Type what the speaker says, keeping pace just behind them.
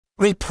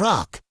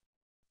Reproc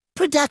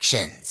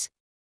Productions.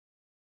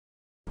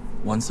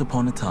 Once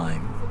upon a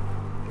time,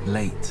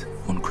 late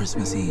on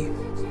Christmas Eve,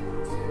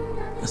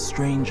 a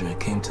stranger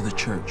came to the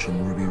church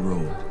on Ruby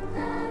Road.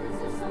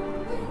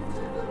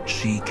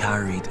 She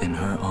carried in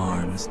her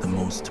arms the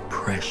most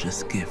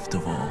precious gift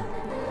of all,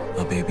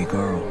 a baby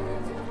girl.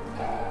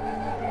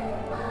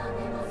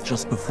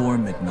 Just before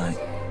midnight,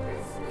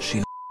 she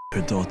left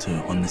her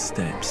daughter on the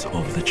steps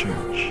of the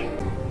church.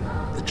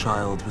 The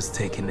child was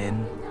taken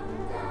in,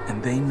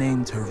 and they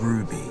named her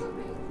Ruby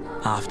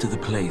after the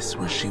place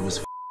where she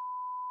was.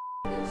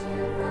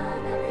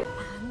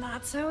 And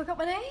that's how I got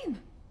my name.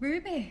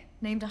 Ruby,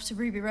 named after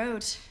Ruby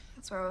Road.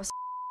 That's where I was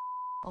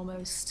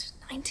almost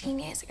 19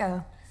 years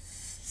ago.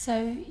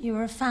 So you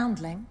were a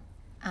foundling,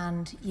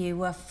 and you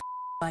were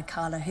by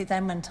Carla, who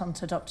then went on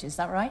to adopt you, is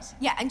that right?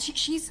 Yeah, and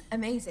she's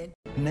amazing.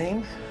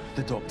 Name,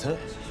 the doctor.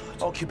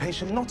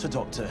 Occupation, not a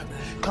doctor.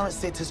 Current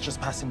status, just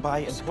passing by.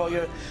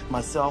 Employer,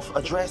 myself.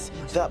 Address,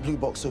 that blue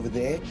box over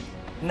there.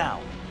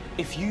 Now,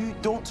 if you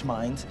don't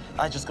mind,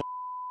 I just got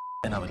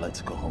and I would like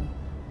to go home.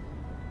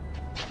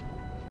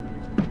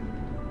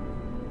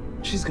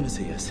 She's gonna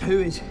say yes. Who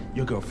is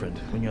your girlfriend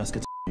when you ask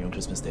her to you on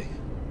Christmas Day?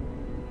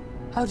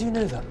 How do you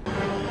know that?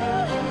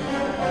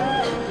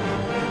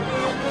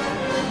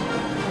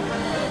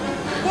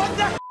 What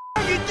the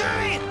are you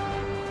doing?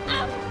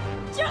 I'm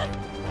just dead!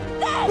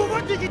 Well,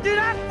 what did you do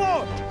that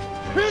for?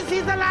 Who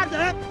sees a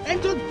ladder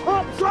and just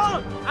pops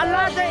on? A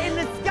ladder in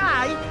the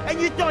sky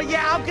and you thought,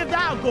 yeah, I'll give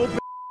that a go.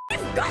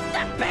 You've got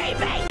the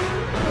baby!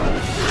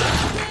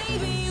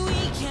 Baby,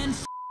 we can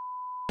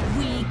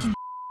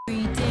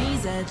 3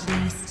 days at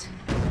least.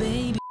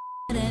 Baby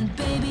and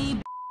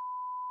baby.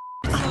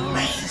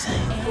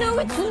 Amazing. No,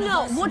 it's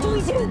not. What do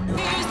we do?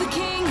 Here's the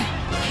king,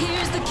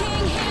 here's the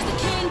king, here's the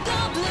king,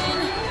 Dublin.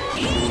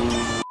 He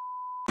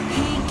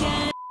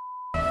can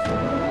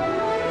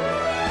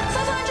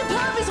 500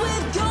 puppies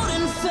with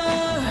golden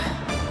fur.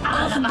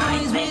 Often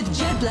boys with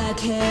jet black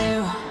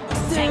hair.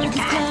 Circus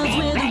clowns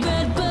with a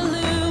red balloon.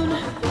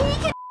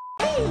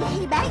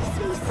 He makes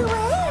me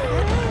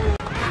swear.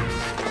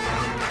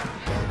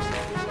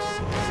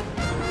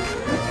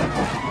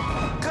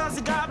 Cause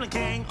the Goblin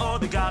King, oh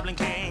the Goblin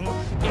King,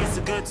 it's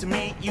so good to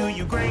meet you,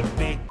 you great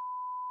big.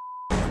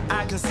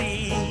 I can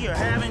see you're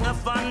having a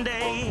fun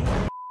day.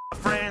 My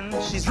friend,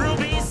 she's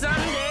Ruby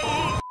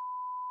Sunday.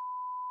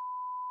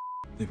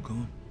 They've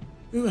gone.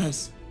 Who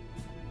has?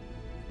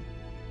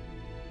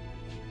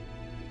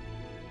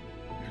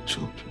 Your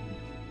children.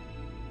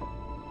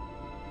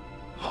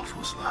 All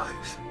those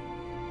lives.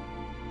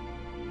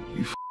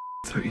 You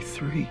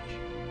 33.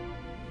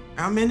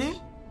 How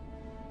many?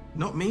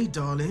 Not me,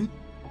 darling.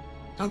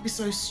 Don't be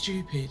so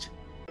stupid.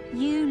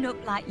 You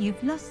look like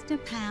you've lost a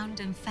pound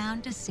and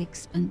found a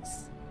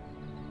sixpence.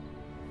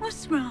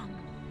 What's wrong?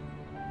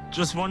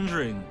 Just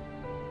wondering.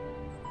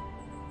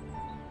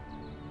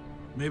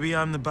 Maybe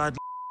I'm the bad.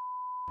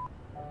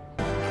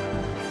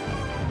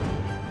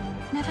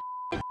 Never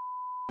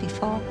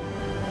before.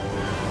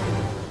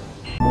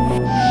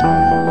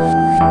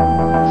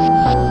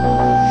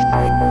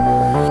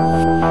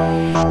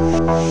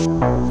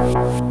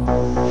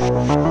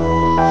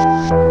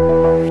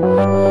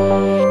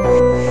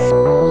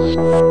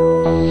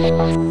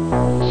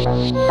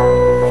 Thank you.